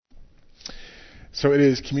So it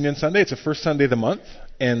is Communion Sunday. It's the first Sunday of the month.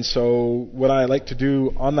 And so what I like to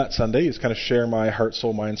do on that Sunday is kind of share my heart,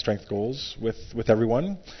 soul, mind, strength goals with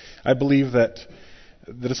everyone. I believe that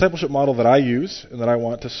the discipleship model that I use and that I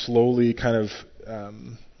want to slowly kind of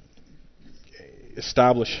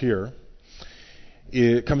establish here,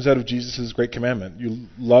 it comes out of Jesus' great commandment. You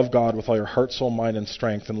love God with all your heart, soul, mind, and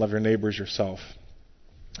strength, and love your neighbor as yourself.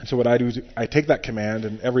 And so what I do is I take that command,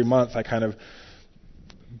 and every month I kind of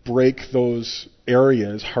break those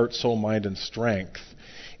areas, heart, soul, mind, and strength,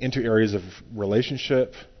 into areas of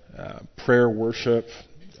relationship, prayer, worship,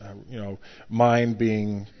 mind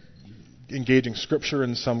being engaging Scripture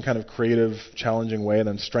in some kind of creative, challenging way, and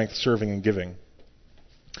then strength, serving, and giving.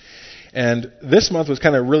 And this month was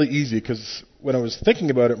kind of really easy because when I was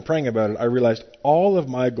thinking about it and praying about it, I realized all of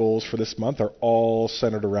my goals for this month are all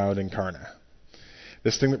centered around Incarna.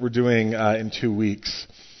 This thing that we're doing in 2 weeks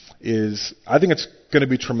I think it's going to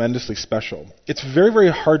be tremendously special. It's very,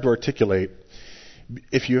 very hard to articulate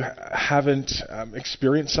if you haven't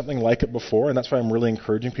experienced something like it before, and that's why I'm really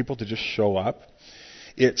encouraging people to just show up.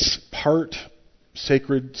 It's part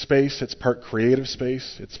sacred space, it's part creative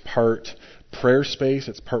space, it's part prayer space,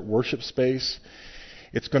 it's part worship space.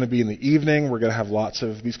 It's going to be in the evening. We're going to have lots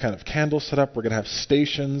of these kind of candles set up. We're going to have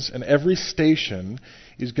stations, and every station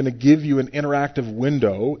is going to give you an interactive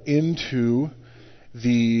window into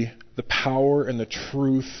the power and the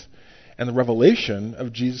truth and the revelation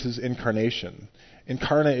of Jesus' incarnation.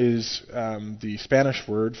 Incarna is the Spanish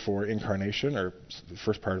word for incarnation, or the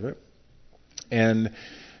first part of it. And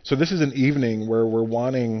so this is an evening where we're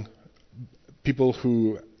wanting people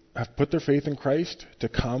who have put their faith in Christ to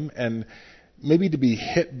come and maybe to be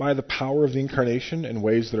hit by the power of the incarnation in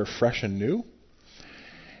ways that are fresh and new,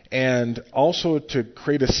 and also to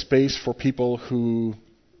create a space for people who,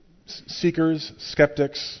 seekers,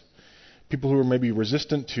 skeptics, people who are maybe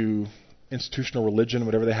resistant to institutional religion,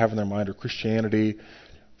 whatever they have in their mind, or Christianity,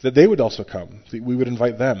 that they would also come, that we would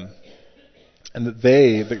invite them, and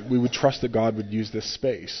that we would trust that God would use this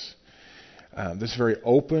space. This very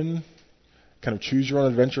open, kind of choose your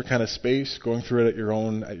own adventure kind of space, going through it at your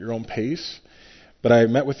own pace. But I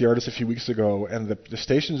met with the artists a few weeks ago, and the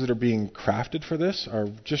stations that are being crafted for this are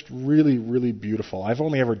just really, really beautiful. I've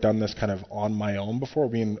only ever done this kind of on my own before.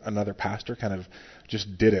 Me and another pastor kind of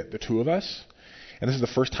just did it, the two of us. And this is the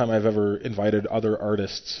first time I've ever invited other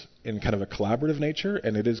artists in kind of a collaborative nature,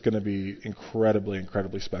 and it is going to be incredibly,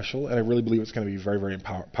 incredibly special. And I really believe it's going to be very, very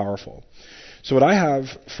powerful. So what I have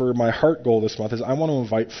for my heart goal this month is I want to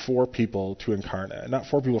invite 4 people to Incarna. Not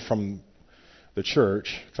 4 people from the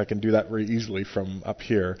church, because I can do that very easily from up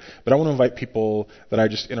here, but I want to invite people that I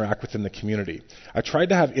just interact with in the community. I tried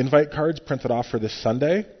to have invite cards printed off for this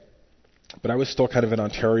Sunday, but I was still kind of in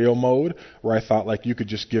Ontario mode, where I thought like you could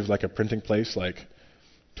just give like a printing place like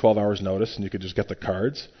 12 hours notice and you could just get the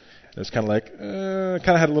cards. And it's kind of like, kind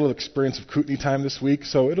of had a little experience of Kootenai time this week,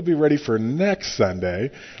 so it'll be ready for next Sunday.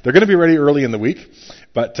 They're going to be ready early in the week,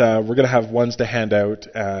 but we're going to have ones to hand out,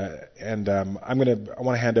 and I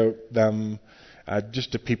want to hand out them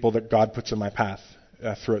just to people that God puts in my path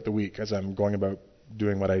throughout the week as I'm going about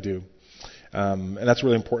doing what I do. And that's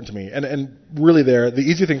really important to me. And really the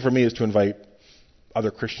easy thing for me is to invite other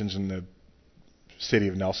Christians in the city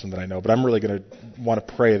of Nelson that I know, but I'm really going to want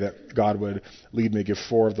to pray that God would lead me to give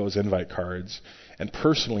 4 of those invite cards and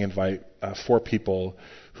personally invite 4 people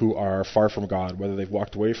who are far from God, whether they've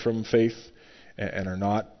walked away from faith and are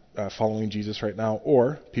not following Jesus right now,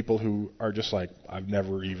 or people who are just like, I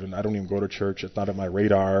don't even go to church, it's not on my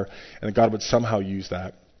radar, and God would somehow use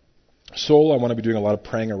that. Soul, I want to be doing a lot of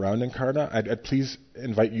praying around Incarna. I'd please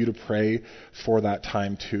invite you to pray for that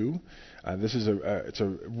time too. This is it's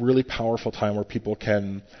a really powerful time where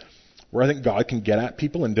I think God can get at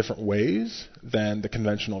people in different ways than the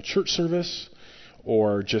conventional church service,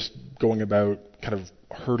 or just going about kind of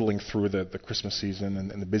hurtling through the Christmas season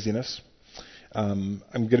and the busyness. I'm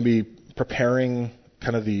going to be preparing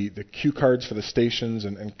kind of the cue cards for the stations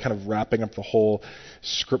and kind of wrapping up the whole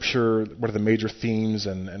Scripture, what are the major themes,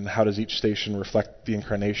 and how does each station reflect the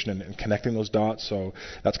incarnation, and connecting those dots. So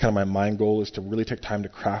that's kind of my mind goal, is to really take time to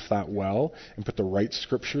craft that well and put the right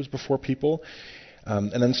Scriptures before people.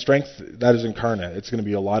 And then strength, that is Incarna. It's going to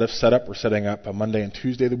be a lot of setup. We're setting up a Monday and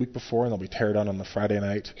Tuesday the week before, and they'll be tear down on the Friday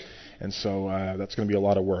night. And so that's going to be a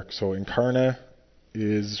lot of work. So Incarna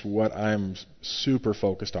is what I'm super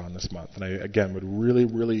focused on this month. And I, again, would really,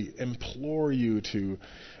 really implore you to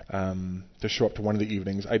show up to one of the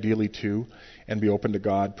evenings, ideally 2, and be open to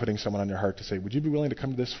God putting someone on your heart to say, would you be willing to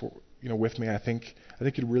come to this with me? I think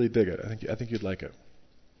you'd really dig it. I think you'd like it.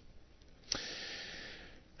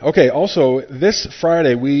 Okay, also, this past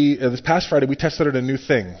Friday, we tested out a new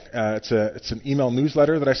thing. It's an email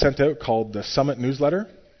newsletter that I sent out called the Summit Newsletter.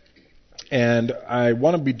 And I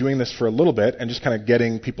want to be doing this for a little bit and just kind of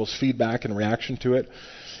getting people's feedback and reaction to it.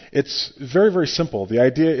 It's very, very simple. The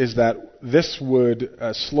idea is that this would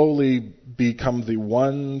slowly become the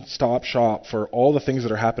one-stop shop for all the things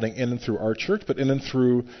that are happening in and through our church, but in and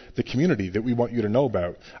through the community that we want you to know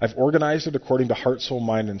about. I've organized it according to Heart, Soul,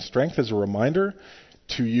 Mind, and Strength as a reminder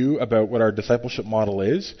to you about what our discipleship model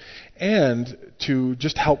is, and to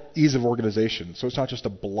just help ease of organization. So it's not just a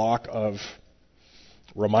block of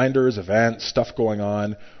reminders, events, stuff going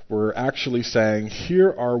on. We're actually saying,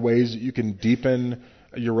 here are ways that you can deepen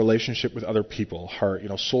your relationship with other people. Heart,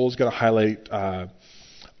 Soul's going to highlight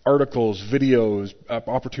articles, videos,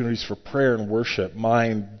 opportunities for prayer and worship.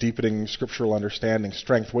 Mind, deepening scriptural understanding.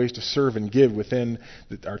 Strength, ways to serve and give within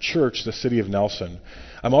our church, the city of Nelson.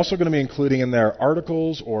 I'm also going to be including in there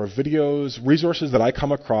articles or videos, resources that I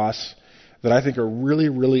come across that I think are really,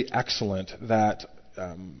 really excellent that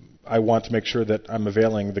I want to make sure that I'm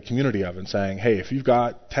availing the community of and saying, hey, if you've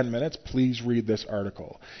got 10 minutes, please read this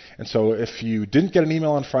article. And so if you didn't get an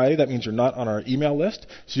email on Friday, that means you're not on our email list.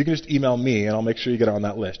 So you can just email me, and I'll make sure you get on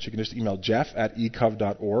that list. You can just email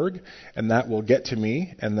jeff@ecov.org, and that will get to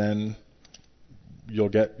me, and then you'll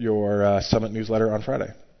get your Summit newsletter on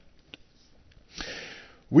Friday.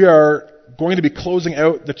 We are going to be closing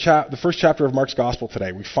out the first chapter of Mark's Gospel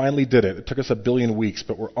today. We finally did it. It took us 1 billion weeks,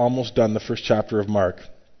 but we're almost done the first chapter of Mark.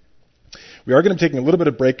 We are going to be taking a little bit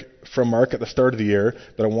of break from Mark at the start of the year,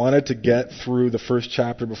 but I wanted to get through the first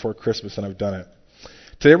chapter before Christmas, and I've done it.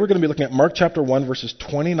 Today we're going to be looking at Mark chapter 1, verses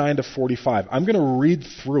 29 to 45. I'm going to read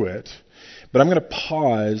through it, but I'm going to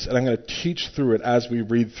pause, and I'm going to teach through it as we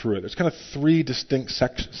read through it. There's kind of 3 distinct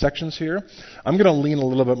sections here. I'm going to lean a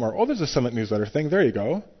little bit more. Oh, there's a Summit newsletter thing. There you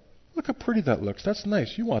go. Look how pretty that looks. That's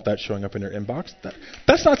nice. You want that showing up in your inbox.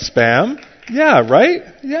 That's not spam. Yeah, right?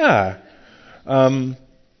 Yeah.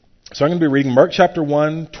 So I'm going to be reading Mark chapter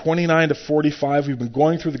 1, 29 to 45. We've been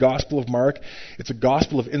going through the Gospel of Mark. It's a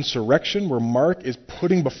gospel of insurrection where Mark is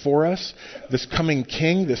putting before us this coming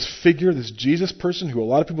king, this figure, this Jesus person who a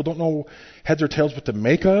lot of people don't know heads or tails what to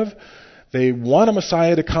make of. They want a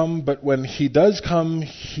Messiah to come, but when he does come,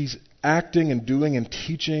 he's acting and doing and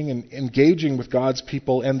teaching and engaging with God's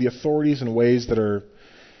people and the authorities in ways that are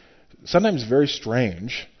sometimes very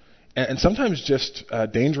strange and sometimes just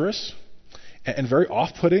dangerous and very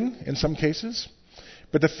off-putting in some cases.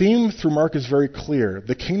 But the theme through Mark is very clear.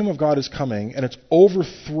 The kingdom of God is coming, and it's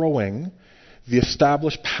overthrowing the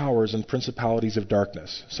established powers and principalities of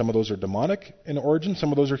darkness. Some of those are demonic in origin,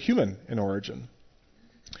 some of those are human in origin.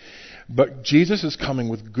 But Jesus is coming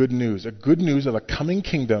with good news, a good news of a coming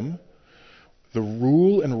kingdom. The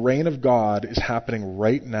rule and reign of God is happening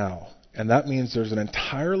right now. And that means there's an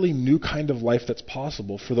entirely new kind of life that's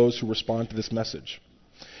possible for those who respond to this message.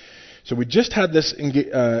 So we just had this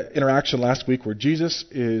interaction last week where Jesus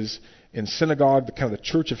is in synagogue, the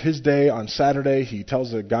church of his day. On Saturday, he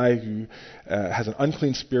tells a guy who has an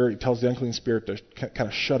unclean spirit, he tells the unclean spirit to kind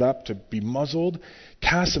of shut up, to be muzzled,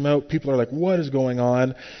 casts him out. People are like, what is going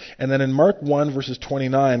on? And then in Mark 1, verses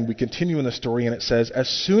 29, we continue in the story, and it says, as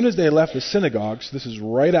soon as they left the synagogue, so this is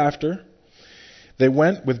right after, they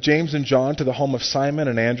went with James and John to the home of Simon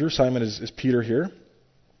and Andrew. Simon is Peter here.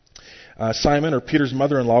 Simon, or Peter's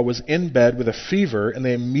mother-in-law, was in bed with a fever, and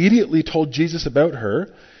they immediately told Jesus about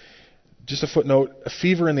her. Just a footnote, a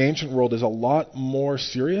fever in the ancient world is a lot more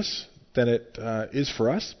serious than it is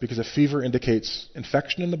for us, because a fever indicates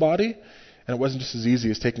infection in the body, and it wasn't just as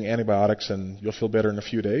easy as taking antibiotics and you'll feel better in a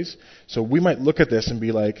few days. So we might look at this and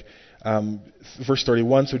be like, verse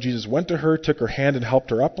 31, so Jesus went to her, took her hand, and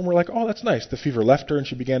helped her up, and we're like, oh, that's nice. The fever left her, and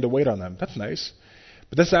she began to wait on them. That's nice.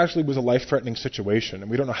 But this actually was a life-threatening situation,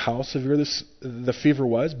 and we don't know how severe the fever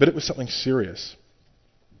was, but it was something serious.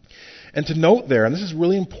 And to note there, and this is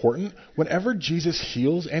really important, whenever Jesus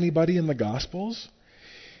heals anybody in the Gospels,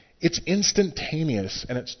 it's instantaneous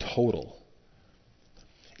and it's total.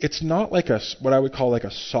 It's not like what I would call like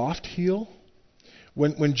a soft heal.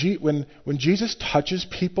 When Jesus touches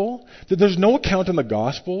people, there's no account in the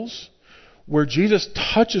Gospels where Jesus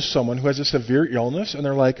touches someone who has a severe illness and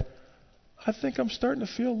they're like, I think I'm starting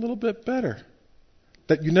to feel a little bit better.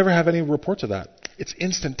 That you never have any reports of that. It's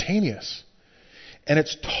instantaneous. And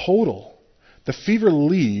it's total. The fever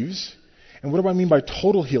leaves. And what do I mean by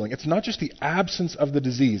total healing? It's not just the absence of the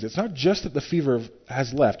disease. It's not just that the fever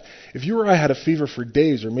has left. If you or I had a fever for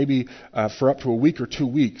days or maybe for up to a week or 2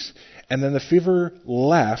 weeks, and then the fever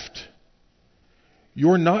left,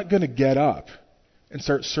 you're not going to get up and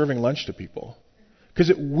start serving lunch to people. because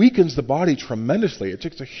it weakens the body tremendously. It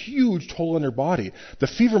takes a huge toll on your body. The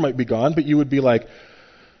fever might be gone, but you would be like,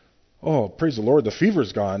 oh, praise the Lord, the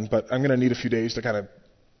fever's gone, but I'm going to need a few days to kind of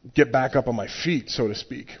get back up on my feet, so to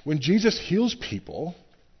speak. When Jesus heals people,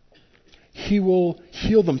 he will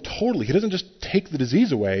heal them totally. He doesn't just take the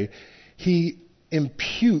disease away. He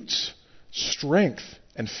imputes strength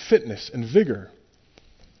and fitness and vigor.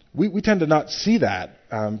 We tend to not see that,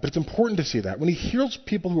 but it's important to see that. When he heals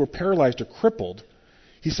people who are paralyzed or crippled,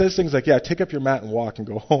 he says things like, yeah, take up your mat and walk and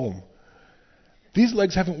go home. These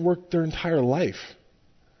legs haven't worked their entire life.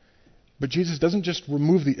 But Jesus doesn't just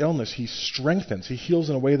remove the illness, he strengthens. He heals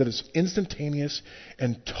in a way that is instantaneous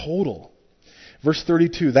and total. Verse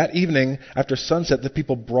 32, that evening after sunset, the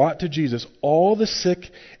people brought to Jesus all the sick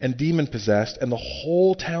and demon-possessed, and the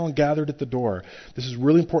whole town gathered at the door. This is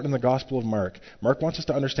really important in the Gospel of Mark. Mark wants us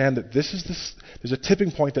to understand that there's a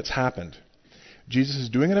tipping point that's happened. Jesus is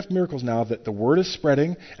doing enough miracles now that the word is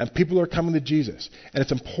spreading and people are coming to Jesus. And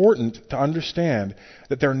it's important to understand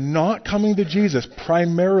that they're not coming to Jesus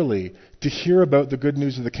primarily to hear about the good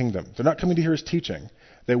news of the kingdom. They're not coming to hear his teaching.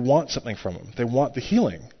 They want something from him. They want the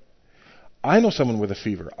healing. I know someone with a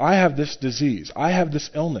fever. I have this disease. I have this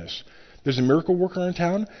illness. There's a miracle worker in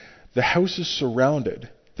town. The house is surrounded.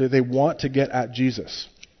 They want to get at Jesus.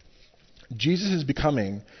 Jesus is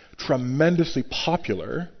becoming tremendously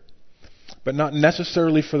popular, but not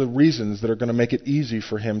necessarily for the reasons that are going to make it easy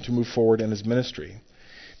for him to move forward in his ministry.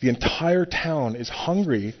 The entire town is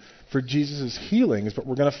hungry for Jesus' healings, but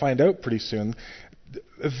we're going to find out pretty soon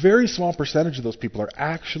a very small percentage of those people are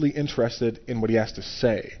actually interested in what he has to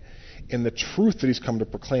say, in the truth that he's come to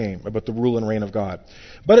proclaim about the rule and reign of God.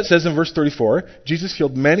 But it says in verse 34, Jesus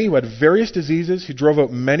healed many who had various diseases. He drove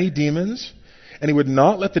out many demons, and he would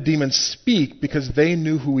not let the demons speak because they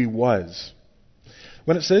knew who he was.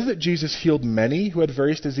 When it says that Jesus healed many who had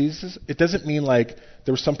various diseases, it doesn't mean like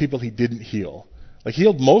there were some people he didn't heal. Like he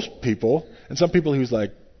healed most people, and some people he was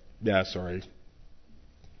like, yeah, sorry.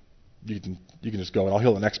 You can just go and I'll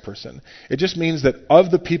heal the next person. It just means that of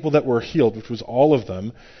the people that were healed, which was all of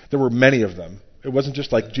them, there were many of them. It wasn't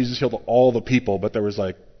just like Jesus healed all the people, but there was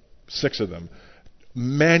like 6 of them.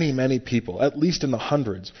 Many, many people, at least in the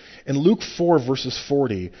hundreds. In Luke 4, verses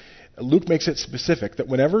 40, Luke makes it specific that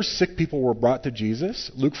whenever sick people were brought to Jesus,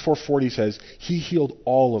 Luke 4:40 says, he healed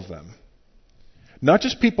all of them. Not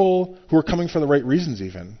just people who are coming for the right reasons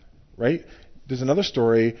even, right? There's another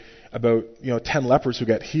story about 10 lepers who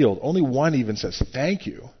get healed. Only one even says, thank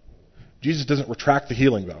you. Jesus doesn't retract the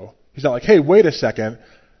healing, though. He's not like, hey, wait a second.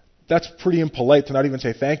 That's pretty impolite to not even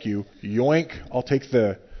say thank you. Yoink, I'll take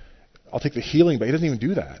the healing, but he doesn't even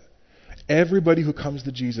do that. Everybody who comes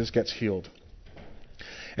to Jesus gets healed.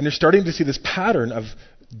 And you're starting to see this pattern of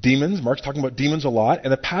demons. Mark's talking about demons a lot.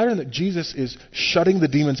 And the pattern that Jesus is shutting the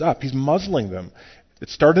demons up. He's muzzling them. It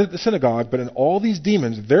started at the synagogue, but in all these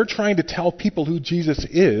demons, they're trying to tell people who Jesus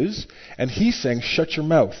is. And he's saying, shut your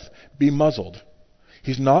mouth. Be muzzled.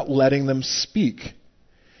 He's not letting them speak.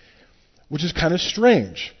 Which is kind of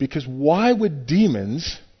strange. Because why would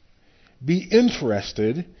demons be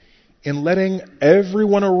interested in letting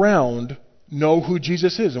everyone around know who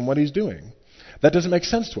Jesus is and what he's doing? That doesn't make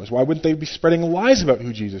sense to us. Why wouldn't they be spreading lies about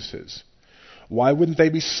who Jesus is? Why wouldn't they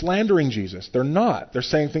be slandering Jesus? They're not. They're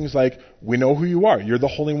saying things like, we know who you are. You're the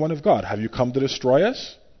Holy One of God. Have you come to destroy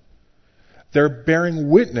us? They're bearing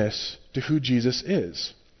witness to who Jesus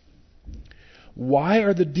is. Why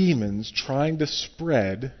are the demons trying to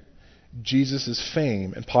spread Jesus'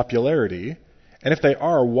 fame and popularity? And if they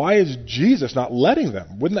are, why is Jesus not letting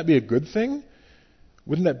them? Wouldn't that be a good thing?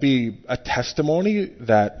 Wouldn't that be a testimony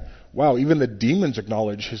that, wow, even the demons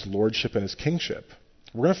acknowledge his lordship and his kingship?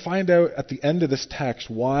 We're going to find out at the end of this text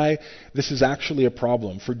why this is actually a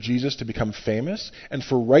problem for Jesus to become famous and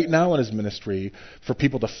for right now in his ministry for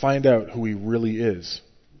people to find out who he really is.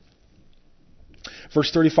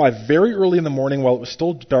 Verse 35, very early in the morning while it was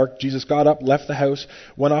still dark, Jesus got up, left the house,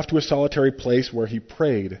 went off to a solitary place where he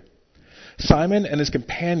prayed. Simon and his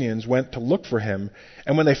companions went to look for him,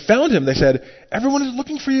 and when they found him, they said, everyone is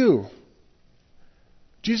looking for you.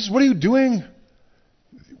 Jesus, what are you doing?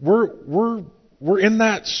 We're in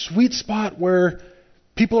that sweet spot where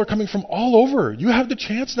people are coming from all over. You have the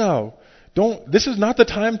chance now. This is not the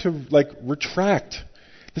time to retract.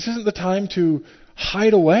 This isn't the time to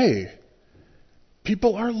hide away.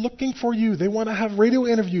 People are looking for you. They want to have radio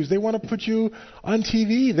interviews. They want to put you on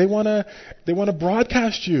TV. They want to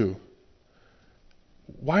broadcast you.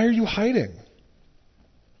 Why are you hiding?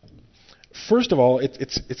 First of all,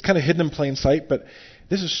 it's kind of hidden in plain sight, but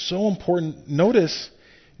this is so important. Notice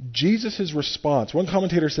Jesus' response. One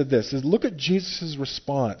commentator said this, look at Jesus'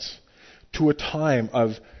 response to a time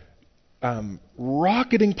of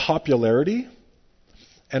rocketing popularity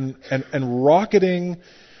and rocketing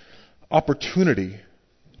opportunity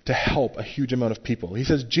to help a huge amount of people. He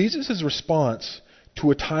says Jesus' response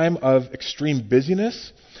to a time of extreme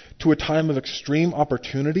busyness, to a time of extreme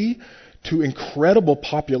opportunity, to incredible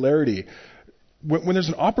popularity, when there's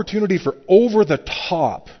an opportunity for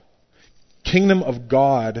over-the-top kingdom of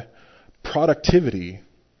God productivity,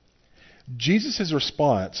 Jesus'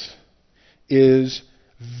 response is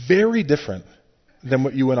very different than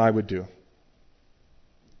what you and I would do.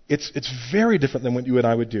 It's very different than what you and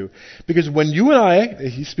I would do. Because when you and I,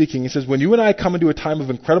 he's speaking, he says, when you and I come into a time of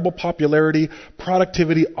incredible popularity,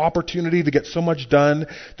 productivity, opportunity to get so much done,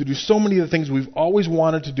 to do so many of the things we've always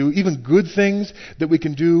wanted to do, even good things that we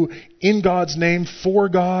can do in God's name, for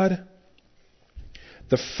God,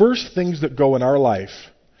 the first things that go in our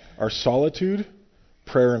life are solitude,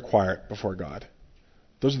 prayer, and quiet before God.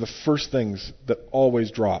 Those are the first things that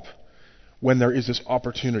always drop when there is this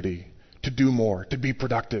opportunity to do more, to be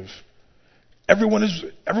productive. Everyone's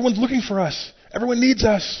looking for us. Everyone needs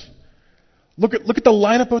us. Look at the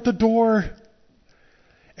lineup out the door.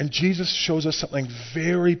 And Jesus shows us something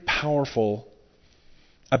very powerful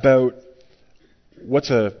about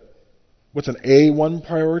what's an A1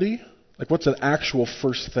 priority, like what's an actual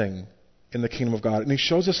first thing in the kingdom of God. And he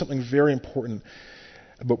shows us something very important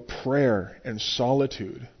about prayer and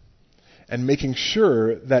solitude and making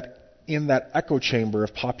sure that in that echo chamber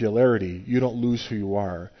of popularity, you don't lose who you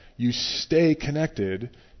are. You stay connected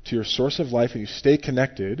to your source of life, and you stay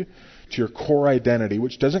connected to your core identity,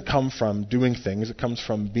 which doesn't come from doing things. It comes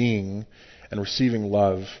from being and receiving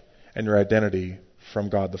love and your identity from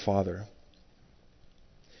God the Father.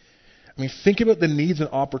 I mean, think about the needs and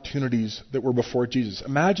opportunities that were before Jesus.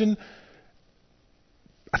 Imagine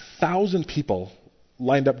 1,000 people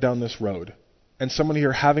lined up down this road, and someone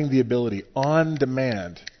here having the ability on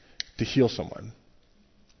demand to heal someone,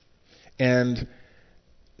 and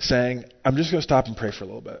saying, I'm just going to stop and pray for a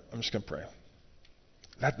little bit. I'm just going to pray.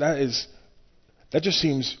 That just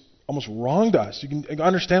seems almost wrong to us. You can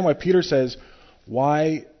understand why Peter says,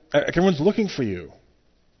 why everyone's looking for you.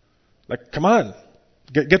 Like, come on,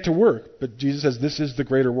 get to work. But Jesus says, this is the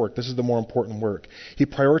greater work. This is the more important work. He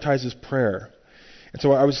prioritizes prayer. And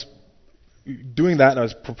so I was doing that, and I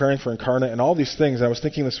was preparing for Incarnate and all these things, and I was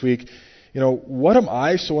thinking this week, what am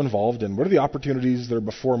I so involved in? What are the opportunities that are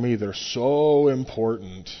before me that are so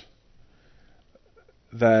important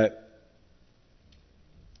that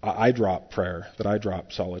I drop prayer, that I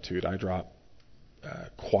drop solitude, I drop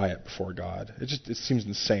quiet before God? It seems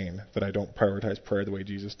insane that I don't prioritize prayer the way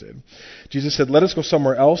Jesus did. Jesus said, let us go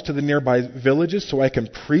somewhere else to the nearby villages so I can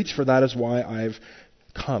preach, for that is why I've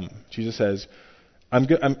come. Jesus says,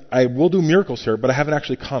 I will do miracles here, but I haven't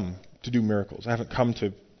actually come to do miracles. I haven't come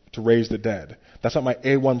to raise the dead. That's not my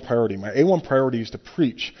A1 priority. My A1 priority is to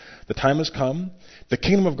preach. The time has come. The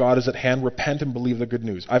kingdom of God is at hand. Repent and believe the good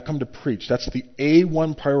news. I've come to preach. That's the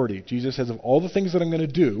A1 priority. Jesus says, of all the things that I'm going to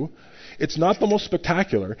do, it's not the most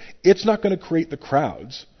spectacular. It's not going to create the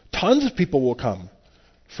crowds. Tons of people will come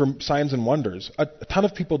for signs and wonders. A ton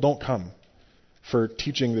of people don't come for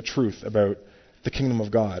teaching the truth about the kingdom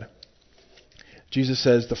of God. Jesus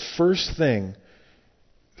says, the first thing,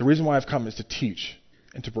 the reason why I've come is to teach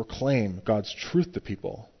and to proclaim God's truth to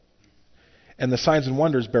people. And the signs and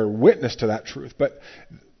wonders bear witness to that truth. But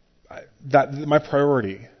my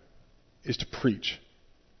priority is to preach.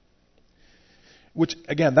 Which,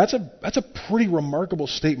 again, that's a pretty remarkable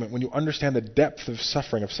statement when you understand the depth of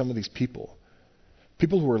suffering of some of these people.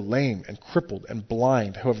 People who are lame and crippled and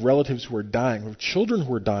blind, who have relatives who are dying, who have children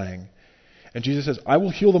who are dying. And Jesus says, I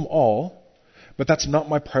will heal them all, but that's not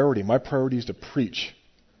my priority. My priority is to preach.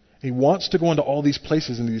 He wants to go into all these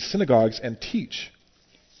places, into these synagogues, and teach.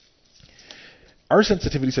 Our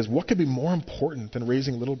sensitivity says, what could be more important than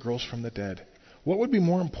raising little girls from the dead? What would be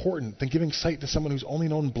more important than giving sight to someone who's only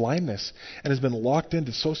known blindness and has been locked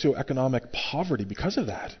into socioeconomic poverty because of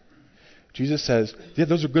that? Jesus says, yeah,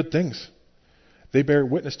 those are good things. They bear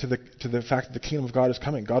witness to the fact that the kingdom of God is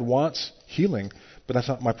coming. God wants healing, but that's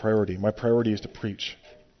not my priority. My priority is to preach.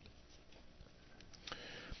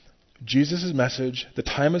 Jesus' message, the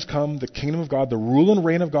time has come, the kingdom of God, the rule and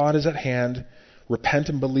reign of God is at hand. Repent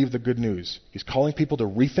and believe the good news. He's calling people to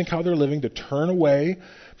rethink how they're living, to turn away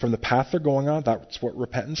from the path they're going on. That's what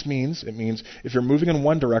repentance means. It means if you're moving in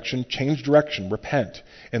one direction, change direction, repent.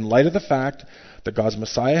 In light of the fact that God's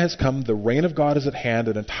Messiah has come, the reign of God is at hand,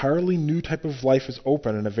 an entirely new type of life is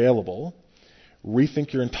open and available.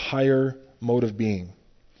 Rethink your entire mode of being.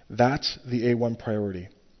 That's the A1 priority.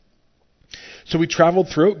 So we traveled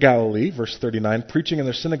throughout Galilee, verse 39, preaching in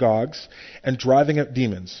their synagogues and driving out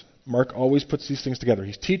demons. Mark always puts these things together.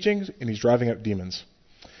 He's teaching and he's driving out demons.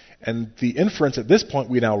 And the inference at this point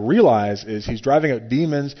we now realize is he's driving out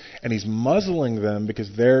demons and he's muzzling them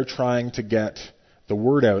because they're trying to get the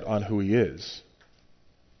word out on who he is.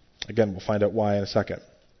 Again, we'll find out why in a second.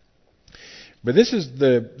 But this is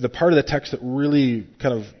the part of the text that really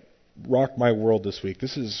kind of rocked my world this week.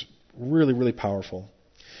 This is really, really powerful.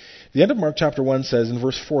 The end of Mark chapter 1 says in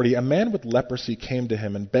verse 40, a man with leprosy came to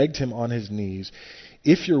him and begged him on his knees,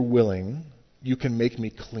 if you're willing, you can make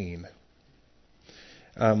me clean.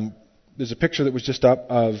 There's a picture that was just up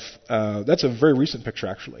of, that's a very recent picture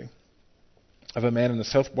actually, of a man in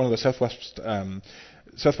one of the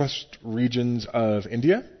southwest regions of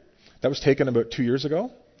India. That was taken about 2 years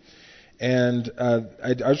ago. And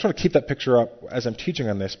I just want to keep that picture up as I'm teaching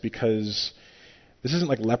on this because this isn't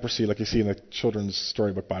like leprosy like you see in the children's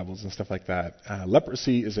storybook Bibles and stuff like that.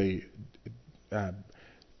 Leprosy is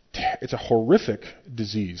it's a horrific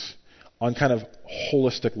disease on kind of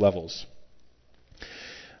holistic levels.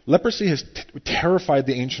 Leprosy has terrified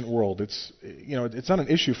the ancient world. It's not an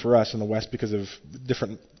issue for us in the West because of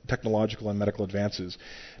different technological and medical advances.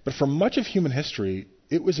 But for much of human history,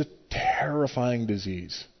 it was a terrifying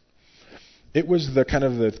disease. It was the kind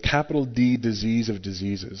of the capital D disease of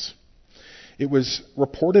diseases. It was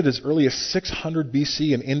reported as early as 600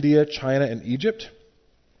 BC in India, China, and Egypt.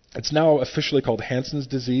 It's now officially called Hansen's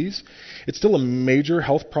disease. It's still a major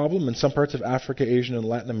health problem in some parts of Africa, Asia, and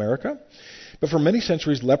Latin America. But for many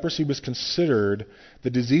centuries, leprosy was considered the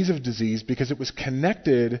disease of disease because it was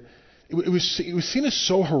connected. It was seen as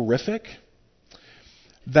so horrific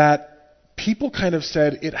that people kind of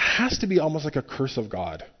said it has to be almost like a curse of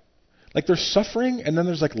God. Like there's suffering and then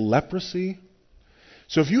there's like leprosy.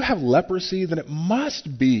 So if you have leprosy, then it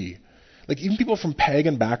must be. Like even people from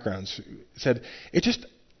pagan backgrounds said it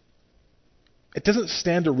doesn't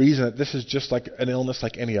stand to reason that this is just like an illness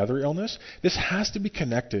like any other illness. This has to be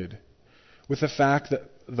connected with the fact that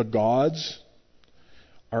the gods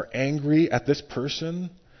are angry at this person.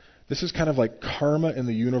 This is kind of like karma in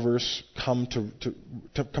the universe come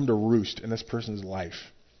to roost in this person's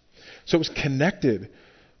life. So it was connected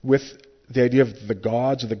with the idea of the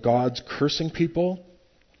gods cursing people.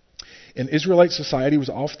 In Israelite society, it was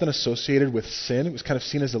often associated with sin. It was kind of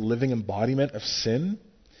seen as a living embodiment of sin.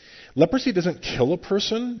 Leprosy doesn't kill a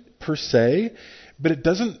person per se, but it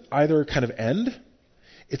doesn't either kind of end.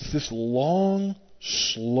 It's this long,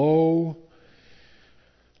 slow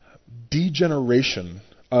degeneration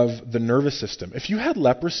of the nervous system. If you had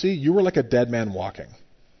leprosy, you were like a dead man walking.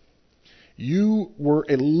 You were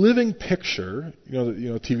a living picture,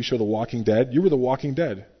 TV show The Walking Dead. You were The Walking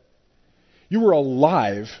Dead. You were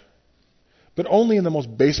alive, but only in the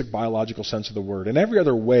most basic biological sense of the word. In every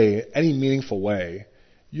other way, any meaningful way,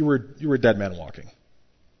 you were a dead man walking.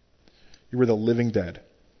 You were the living dead.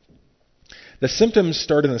 The symptoms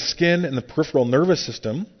start in the skin and the peripheral nervous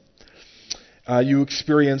system. You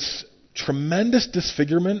experience tremendous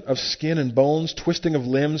disfigurement of skin and bones, twisting of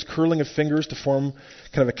limbs, curling of fingers to form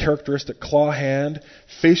kind of a characteristic claw hand.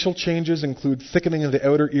 Facial changes include thickening of the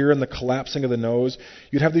outer ear and the collapsing of the nose.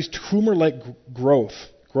 You'd have these tumor-like growths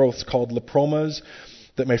called lepromas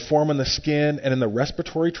that may form in the skin and in the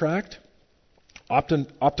respiratory tract.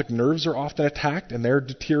 Optic nerves are often attacked and they're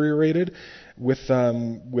deteriorated with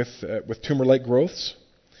tumor-like growths.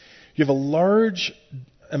 You have a large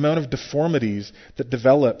amount of deformities that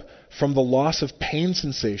develop from the loss of pain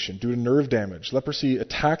sensation due to nerve damage. Leprosy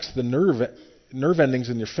attacks the nerve endings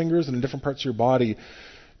in your fingers and in different parts of your body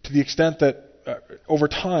to the extent that over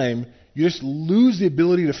time you just lose the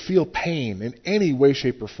ability to feel pain in any way,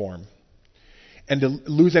 shape, or form and to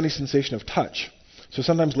lose any sensation of touch. So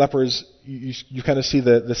sometimes lepers, you kind of see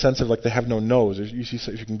the sense of like they have no nose. You see,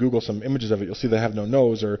 if you can Google some images of it, you'll see they have no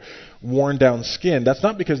nose or worn down skin. That's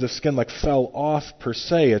not because the skin like fell off per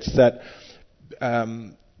se. It's that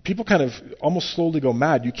people kind of almost slowly go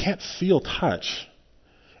mad. You can't feel touch.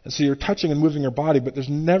 And so you're touching and moving your body, but there's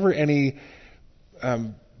never any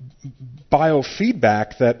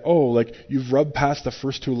biofeedback that, like you've rubbed past the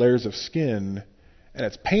first two layers of skin and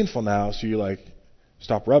it's painful now, so you like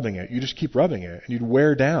stop rubbing it. You just keep rubbing it, and you'd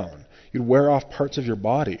wear down. You'd wear off parts of your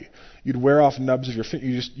body. You'd wear off nubs of your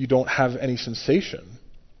fingers. You don't have any sensation.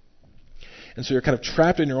 And so you're kind of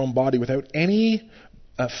trapped in your own body without any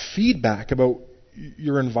feedback about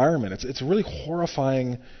your environment. It's a really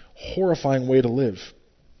horrifying way to live.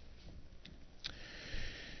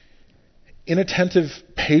 Inattentive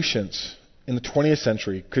patients in the 20th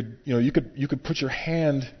century you could put your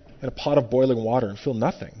hand in a pot of boiling water and feel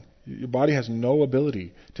nothing. Your body has no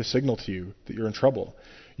ability to signal to you that you're in trouble.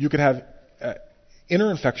 You could have inner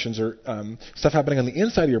infections or stuff happening on the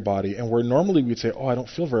inside of your body, and where normally we'd say, oh, I don't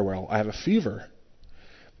feel very well, I have a fever,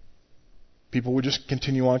 people would just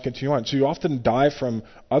continue on. So you often die from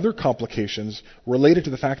other complications related to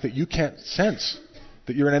the fact that you can't sense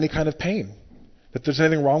that you're in any kind of pain, that there's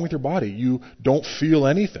anything wrong with your body. You don't feel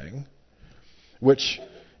anything, which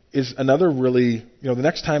is another really, the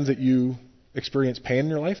next time that you experience pain in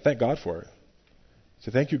your life, thank God for it.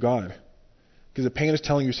 So thank you, God. Because the pain is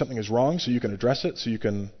telling you something is wrong, so you can address it, so you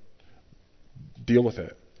can deal with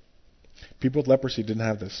it. People with leprosy didn't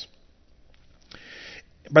have this.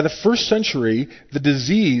 By the 1st century, the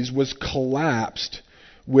disease was collapsed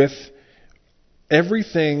with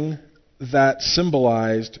everything that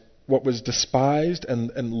symbolized what was despised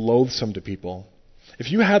and loathsome to people. If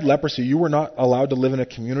you had leprosy, you were not allowed to live in a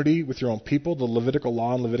community with your own people. The Levitical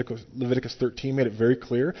law in Leviticus 13 made it very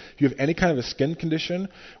clear. If you have any kind of a skin condition,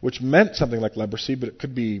 which meant something like leprosy, but it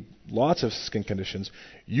could be lots of skin conditions,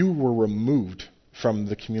 you were removed from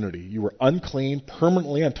the community. You were unclean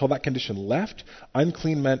permanently until that condition left.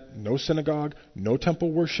 Unclean meant no synagogue, no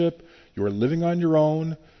temple worship. You were living on your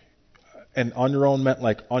own. And on your own meant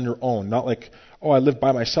like on your own, not like, oh, I live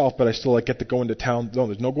by myself, but I still get to go into town. No,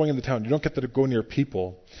 there's no going into town. You don't get to go near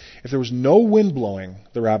people. If there was no wind blowing,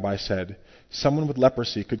 the rabbi said, someone with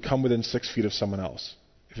leprosy could come within 6 feet of someone else.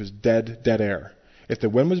 If it was dead air. If the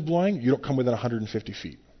wind was blowing, you don't come within 150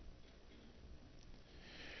 feet.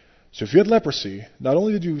 So if you had leprosy, not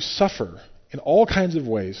only did you suffer in all kinds of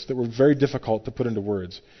ways that were very difficult to put into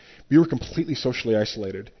words, but you were completely socially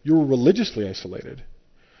isolated. You were religiously isolated.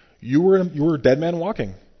 You were a dead man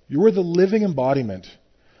walking. You were the living embodiment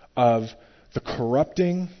of the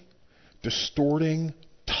corrupting, distorting,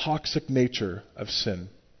 toxic nature of sin.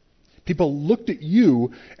 People looked at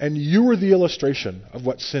you, and you were the illustration of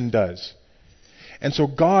what sin does. And so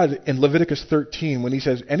God, in Leviticus 13, when he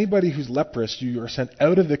says, anybody who's leprous, you are sent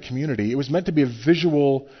out of the community, it was meant to be a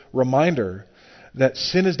visual reminder that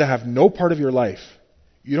sin is to have no part of your life.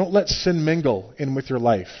 You don't let sin mingle in with your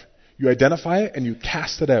life. You identify it and you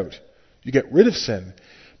cast it out. You get rid of sin,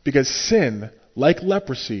 because sin, like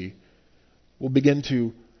leprosy, will begin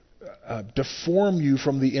to deform you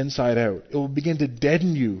from the inside out. It will begin to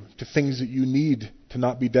deaden you to things that you need to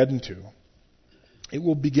not be deadened to. It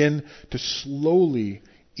will begin to slowly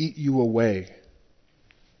eat you away.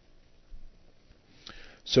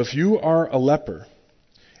 So if you are a leper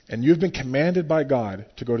and you've been commanded by God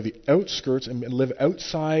to go to the outskirts and live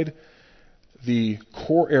outside the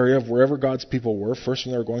core area of wherever God's people were, first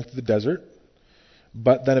when they were going through the desert,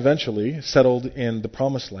 but then eventually settled in the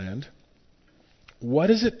promised land, what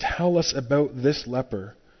does it tell us about this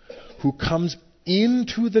leper who comes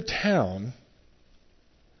into the town,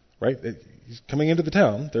 right? He's coming into the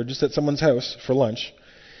town. They're just at someone's house for lunch.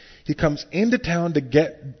 He comes into town to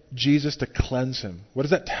get Jesus to cleanse him. What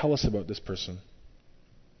does that tell us about this person?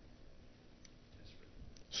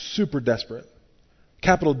 Super desperate.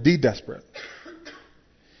 Capital D desperate.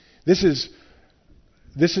 This is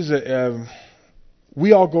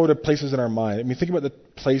we all go to places in our mind. I mean, think about the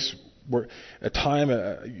place where a time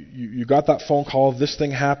you got that phone call, this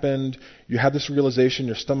thing happened, you had this realization,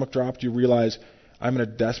 your stomach dropped, you realize, I'm in a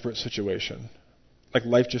desperate situation. Like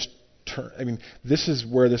life just turned. I mean, this is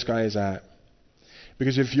where this guy is at.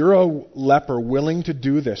 Because if you're a leper willing to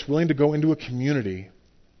do this, willing to go into a community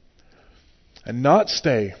and not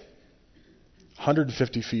stay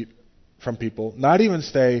 150 feet from people, not even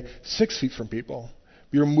stay 6 feet from people,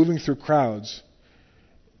 you're moving through crowds,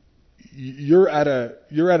 you're at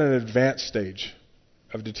an advanced stage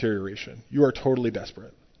of deterioration. You are totally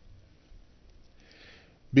desperate.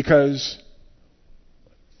 Because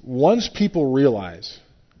once people realize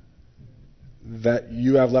that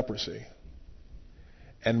you have leprosy,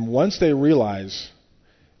 and once they realize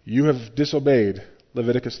you have disobeyed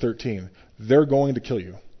Leviticus 13, they're going to kill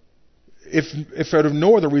you. If out of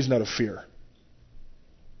no other reason, out of fear.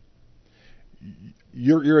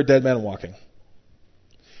 You're a dead man walking.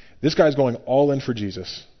 This guy's going all in for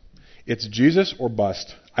Jesus. It's Jesus or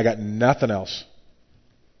bust. I got nothing else.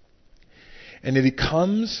 And if he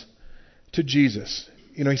comes to Jesus,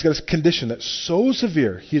 he's got this condition that's so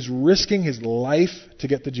severe, he's risking his life to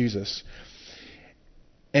get to Jesus.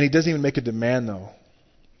 And he doesn't even make a demand, though.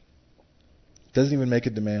 Doesn't even make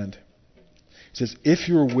a demand. He says, if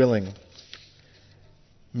you are willing,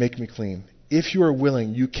 make me clean. If you are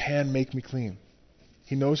willing, you can make me clean.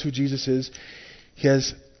 He knows who Jesus is. He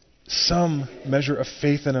has some measure of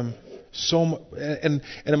faith in him. And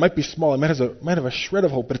it might be small. It might have a shred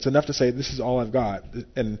of hope, but it's enough to say, this is all I've got.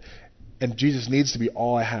 And Jesus needs to be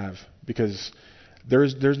all I have, because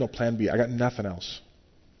there's no plan B. I got nothing else.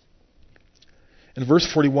 In verse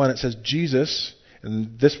 41, it says, Jesus,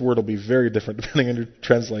 And this word will be very different depending on your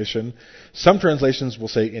translation. Some translations will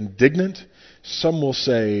say indignant. Some will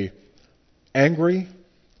say angry.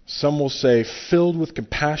 Some will say filled with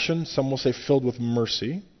compassion. Some will say filled with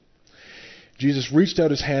mercy. Jesus reached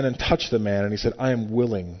out his hand and touched the man, and he said, I am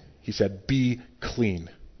willing. He said, be clean.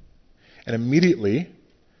 And immediately,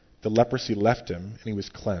 the leprosy left him, and he was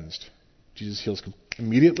cleansed. Jesus heals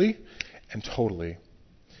immediately and totally.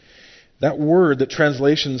 That word that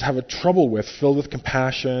translations have a trouble with, filled with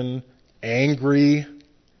compassion, angry.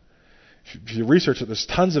 If you research it, there's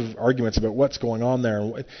tons of arguments about what's going on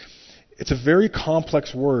there. It's a very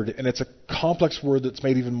complex word, and it's a complex word that's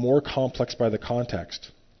made even more complex by the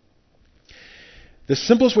context. The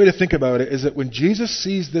simplest way to think about it is that when Jesus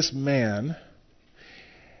sees this man,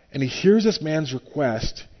 and he hears this man's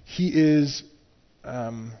request, he has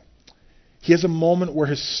a moment where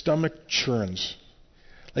his stomach churns.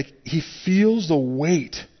 Like, he feels the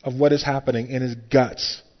weight of what is happening in his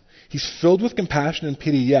guts. He's filled with compassion and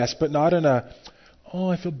pity, yes, but not in a, oh,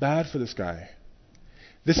 I feel bad for this guy.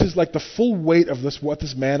 This is like the full weight of what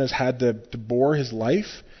this man has had to bore his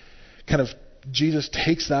life. Kind of, Jesus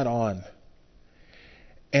takes that on.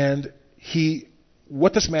 And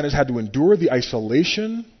what this man has had to endure, the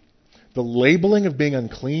isolation, the labeling of being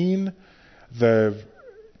unclean, the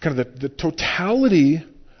totality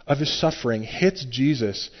of his suffering hits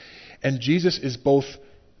Jesus, and Jesus is both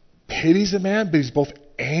pities the man, but he's both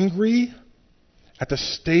angry at the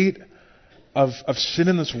state of sin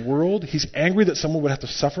in this world. He's angry that someone would have to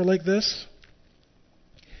suffer like this.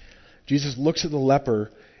 Jesus looks at the leper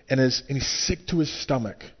and he's sick to his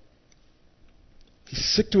stomach. He's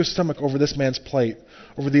sick to his stomach over this man's plight,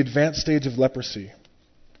 over the advanced stage of leprosy.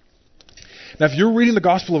 Now, if you're reading the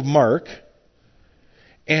Gospel of Mark,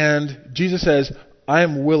 and Jesus says, I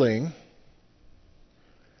am willing,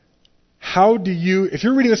 if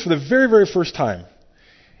you're reading this for the very, very first time,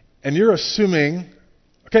 and you're assuming,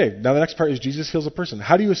 okay, now the next part is Jesus heals a person.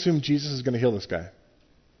 How do you assume Jesus is going to heal this guy?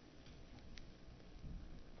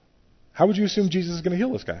 How would you assume Jesus is going to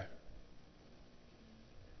heal this guy?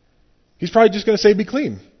 He's probably just going to say, be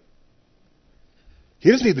clean.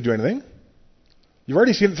 He doesn't need to do anything. You've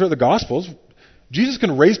already seen it through the Gospels. Jesus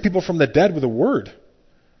can raise people from the dead with a word.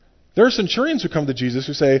 There are centurions who come to Jesus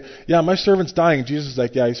who say, yeah, my servant's dying. Jesus is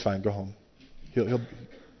like, yeah, he's fine. Go home.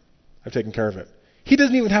 I've taken care of it. He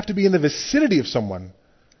doesn't even have to be in the vicinity of someone.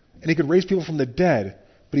 And he could raise people from the dead.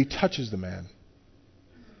 But he touches the man.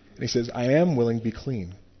 And he says, I am willing to be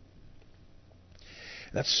clean.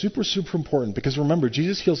 And that's super, super important. Because remember,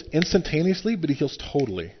 Jesus heals instantaneously, but he heals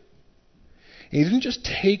totally. And he didn't just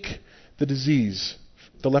take the disease,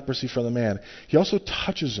 the leprosy from the man. He also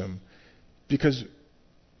touches him. Because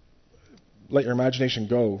let your imagination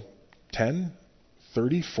go, 10,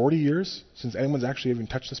 30, 40 years since anyone's actually even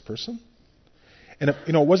touched this person? And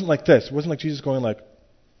it wasn't like this. It wasn't like Jesus going like,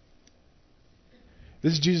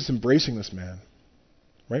 this is Jesus embracing this man.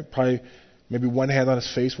 Right? Probably maybe one hand on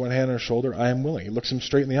his face, one hand on his shoulder. I am willing. He looks him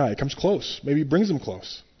straight in the eye. He comes close. Maybe he brings him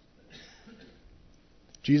close.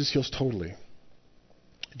 Jesus heals totally.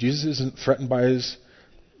 Jesus isn't threatened by his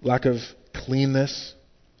lack of cleanness.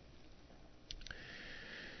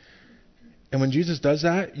 And when Jesus does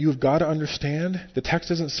that, you've got to understand, the text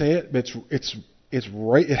doesn't say it, but it's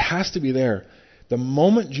right, it has to be there. The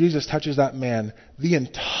moment Jesus touches that man, the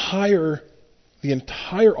entire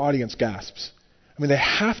audience gasps. I mean, they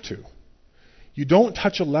have to. You don't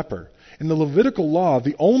touch a leper. In the Levitical law,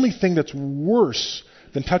 the only thing that's worse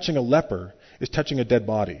than touching a leper is touching a dead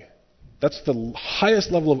body. That's the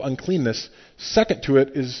highest level of uncleanness. Second to it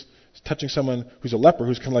is touching someone who's a leper,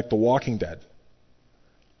 who's kind of like the Walking Dead.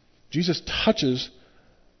 Jesus touches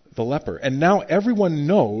the leper. And now everyone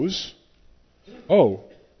knows, oh,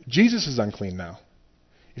 Jesus is unclean now.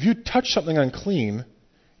 If you touch something unclean,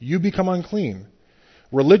 you become unclean.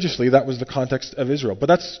 Religiously, that was the context of Israel. But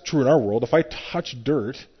that's true in our world. If I touch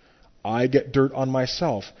dirt, I get dirt on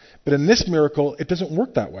myself. But in this miracle, it doesn't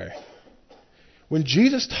work that way. When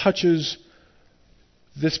Jesus touches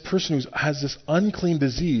this person who has this unclean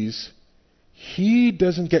disease, he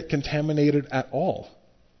doesn't get contaminated at all.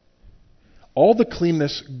 All the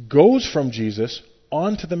cleanness goes from Jesus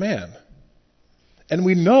onto the man. And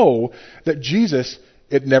we know that Jesus,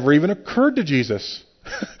 it never even occurred to Jesus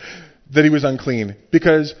that he was unclean,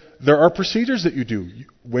 because there are procedures that you do.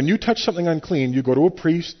 When you touch something unclean, you go to a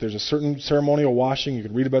priest. There's a certain ceremonial washing. You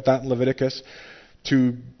can read about that in Leviticus,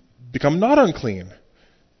 to become not unclean.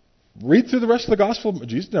 Read through the rest of the gospel.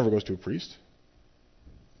 Jesus never goes to a priest.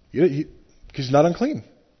 Because he's not unclean.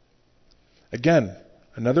 Again,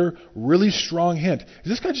 another really strong hint. Is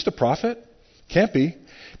this guy just a prophet? Can't be.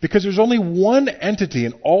 Because there's only one entity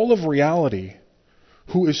in all of reality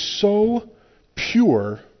who is so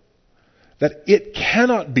pure that it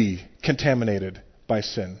cannot be contaminated by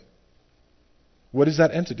sin. What is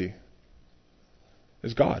that entity?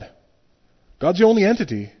 It's God. God's the only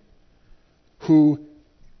entity who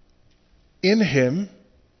in him,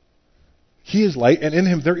 he is light, and in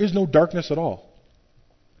him there is no darkness at all.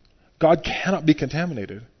 God cannot be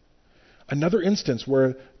contaminated. Another instance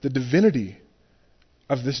where the divinity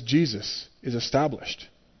of this Jesus is established.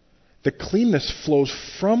 The cleanness flows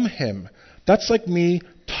from him. That's like me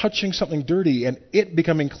touching something dirty and it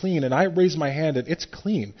becoming clean, and I raise my hand and it's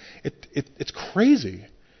clean. It's crazy.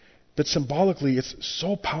 But symbolically, it's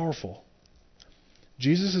so powerful.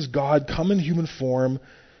 Jesus is God come in human form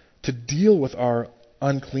to deal with our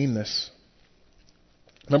uncleanness.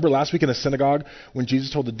 Remember last week in the synagogue when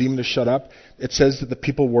Jesus told the demon to shut up? It says that the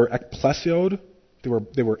people were ekplesiod. They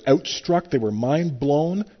were outstruck. They were mind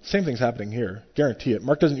blown. Same thing's happening here. Guarantee it.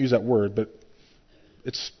 Mark doesn't use that word, but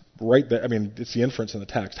it's right there. I mean, it's the inference in the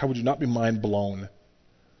text. How would you not be mind blown?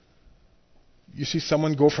 You see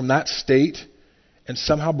someone go from that state, and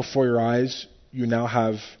somehow before your eyes, you now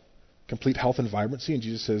have complete health and vibrancy, and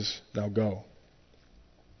Jesus says, now go.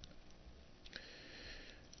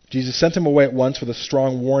 Jesus sent him away at once with a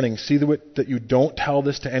strong warning. See that you don't tell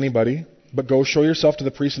this to anybody, but go show yourself to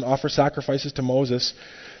the priest and offer sacrifices to Moses,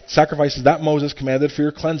 sacrifices that Moses commanded for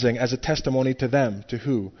your cleansing as a testimony to them. To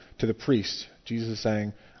who? To the priest. Jesus is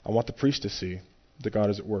saying, I want the priest to see that God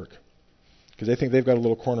is at work. Because they think they've got a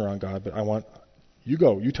little corner on God, but I want, you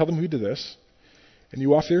go, you tell them who did this, and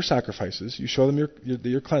you offer your sacrifices, you show them that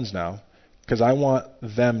you're cleansed now, because I want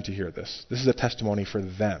them to hear this. This is a testimony for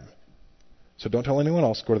them. So don't tell anyone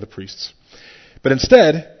else, go to the priests. But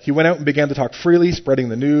instead, he went out and began to talk freely, spreading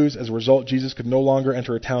the news. As a result, Jesus could no longer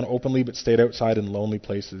enter a town openly, but stayed outside in lonely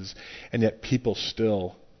places. And yet people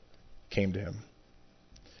still came to him.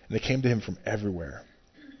 And they came to him from everywhere.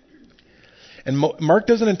 And Mark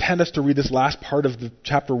doesn't intend us to read this last part of the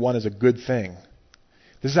chapter 1 as a good thing.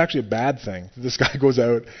 This is actually a bad thing. This guy goes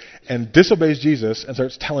out and disobeys Jesus and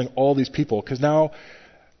starts telling all these people, because now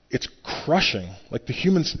it's crushing. Like the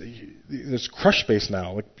humans, there's crush space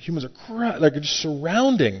now. Like humans are like just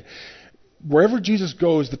surrounding. Wherever Jesus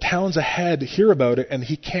goes, the towns ahead hear about it, and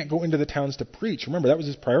he can't go into the towns to preach. Remember, that was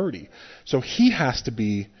his priority. So he has to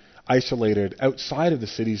be isolated outside of the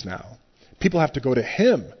cities now. People have to go to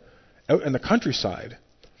him out in the countryside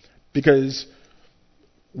because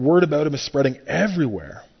word about him is spreading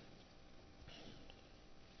everywhere.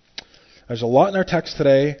 There's a lot in our text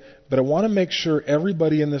today, but I want to make sure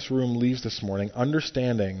everybody in this room leaves this morning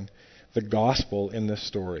understanding the gospel in this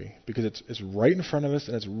story, because it's right in front of us,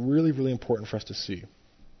 and it's really, really important for us to see.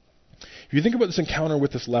 If you think about this encounter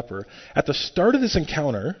with this leper, at the start of this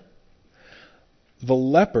encounter, the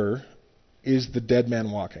leper is the dead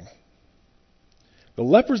man walking. The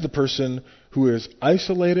leper is the person who is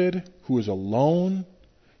isolated, who is alone.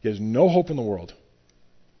 He has no hope in the world.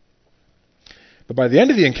 But by the end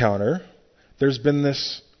of the encounter, there's been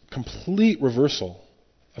this complete reversal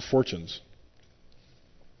of fortunes.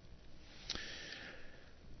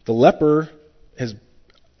 The leper has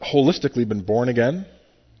holistically been born again.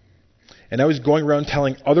 And now he's going around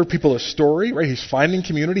telling other people a story, right? He's finding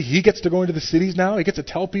community. He gets to go into the cities now. He gets to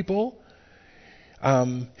tell people.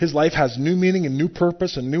 His life has new meaning and new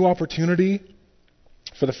purpose and new opportunity.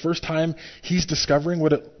 For the first time, he's discovering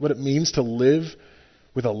what it means to live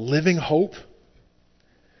with a living hope.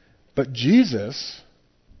 But Jesus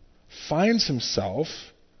finds himself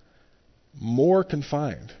more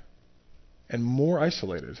confined and more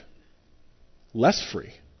isolated, less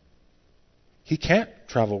free. He can't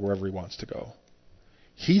travel wherever he wants to go.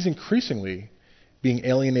 He's increasingly being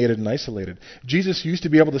alienated and isolated. Jesus used to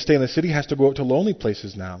be able to stay in the city, has to go out to lonely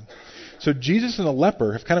places now. So Jesus and the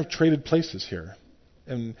leper have kind of traded places here.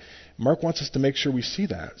 And Mark wants us to make sure we see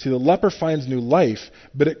that. See, the leper finds new life,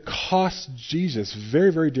 but it costs Jesus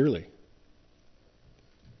very, very dearly.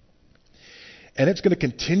 And it's going to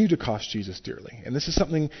continue to cost Jesus dearly. And this is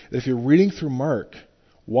something that if you're reading through Mark,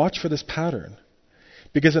 watch for this pattern.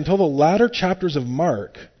 Because until the latter chapters of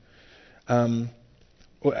Mark,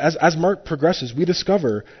 as Mark progresses, we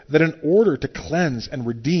discover that in order to cleanse and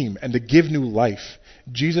redeem and to give new life,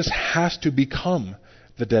 Jesus has to become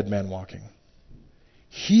the dead man walking.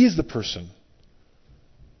 He is the person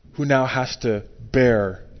who now has to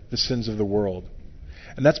bear the sins of the world.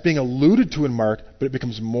 And that's being alluded to in Mark, but it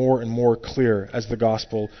becomes more and more clear as the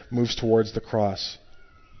gospel moves towards the cross.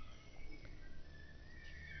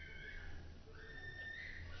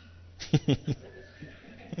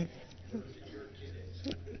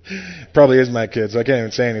 Probably is my kid, so I can't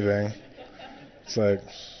even say anything. It's like,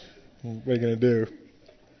 what are you going to do?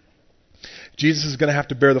 Jesus is going to have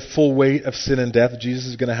to bear the full weight of sin and death. Jesus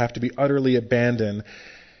is going to have to be utterly abandoned.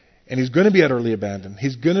 And he's going to be utterly abandoned.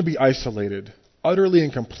 He's going to be isolated, utterly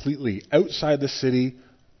and completely, outside the city,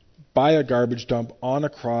 by a garbage dump, on a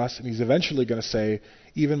cross. And he's eventually going to say,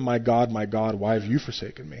 even my God, why have you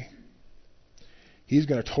forsaken me? He's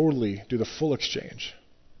going to totally do the full exchange.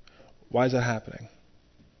 Why is that happening?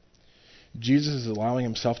 Jesus is allowing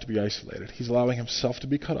himself to be isolated. He's allowing himself to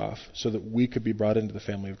be cut off so that we could be brought into the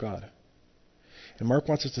family of God. And Mark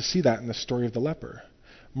wants us to see that in the story of the leper.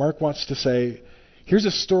 Mark wants to say, here's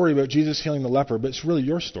a story about Jesus healing the leper, but it's really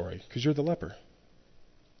your story because you're the leper.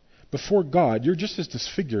 Before God, you're just as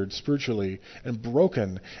disfigured spiritually and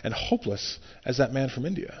broken and hopeless as that man from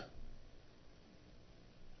India.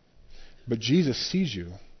 But Jesus sees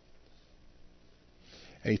you,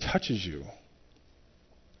 and he touches you.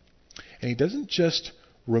 And he doesn't just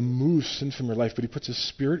remove sin from your life, but he puts his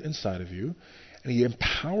Spirit inside of you, and he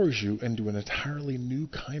empowers you into an entirely new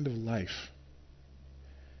kind of life.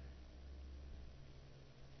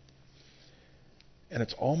 And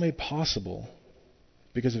it's all made possible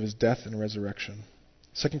because of his death and resurrection.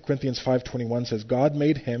 2 Corinthians 5:21 says, God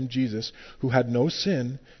made him, Jesus, who had no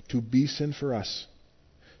sin, to be sin for us,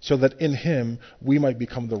 so that in him we might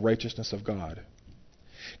become the righteousness of God.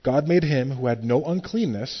 God made him who had no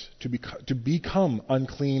uncleanness to become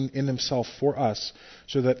unclean in himself for us,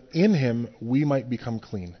 so that in him we might become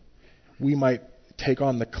clean. We might take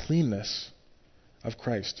on the cleanness of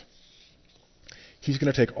Christ. He's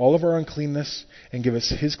going to take all of our uncleanness and give us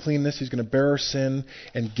his cleanness. He's going to bear our sin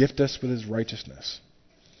and gift us with his righteousness.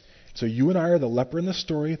 So you and I are the leper in the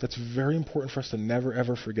story. That's very important for us to never,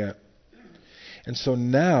 ever forget. And so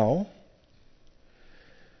now,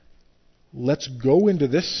 let's go into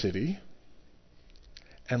this city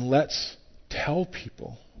and let's tell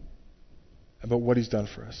people about what he's done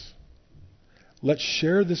for us. Let's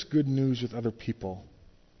share this good news with other people,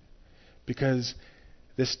 because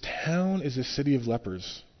this town is a city of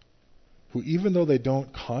lepers who, even though they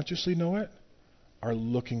don't consciously know it, are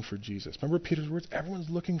looking for Jesus. Remember Peter's words? Everyone's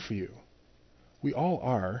looking for you. We all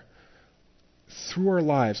are. Through our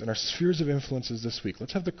lives and our spheres of influences this week,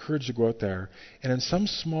 let's have the courage to go out there and in some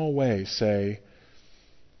small way say,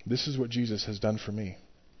 this is what Jesus has done for me.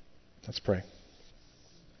 Let's pray.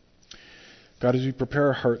 God, as we prepare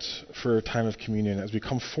our hearts for a time of communion, as we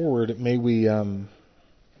come forward, may the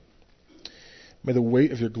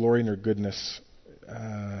weight of your glory and your goodness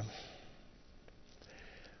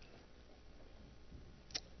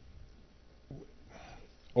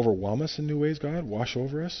overwhelm us in new ways, God. Wash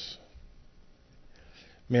over us.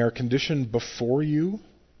 May our condition before you,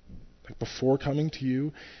 like before coming to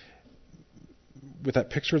you, with that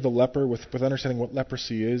picture of the leper, with understanding what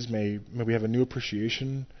leprosy is, may we have a new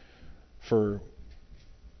appreciation for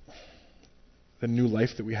the new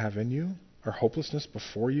life that we have in you, our hopelessness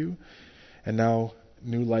before you, and now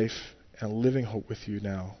new life and a living hope with you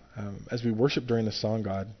now. As we worship during the song,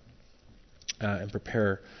 God, and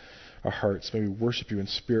prepare our hearts, may we worship you in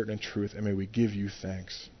spirit and truth, and may we give you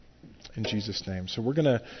thanks. In Jesus' name. So we're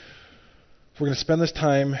gonna spend this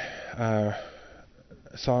time a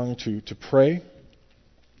song to pray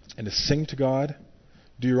and to sing to God.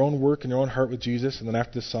 Do your own work in your own heart with Jesus, and then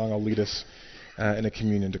after this song, I'll lead us in a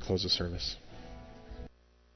communion to close the service.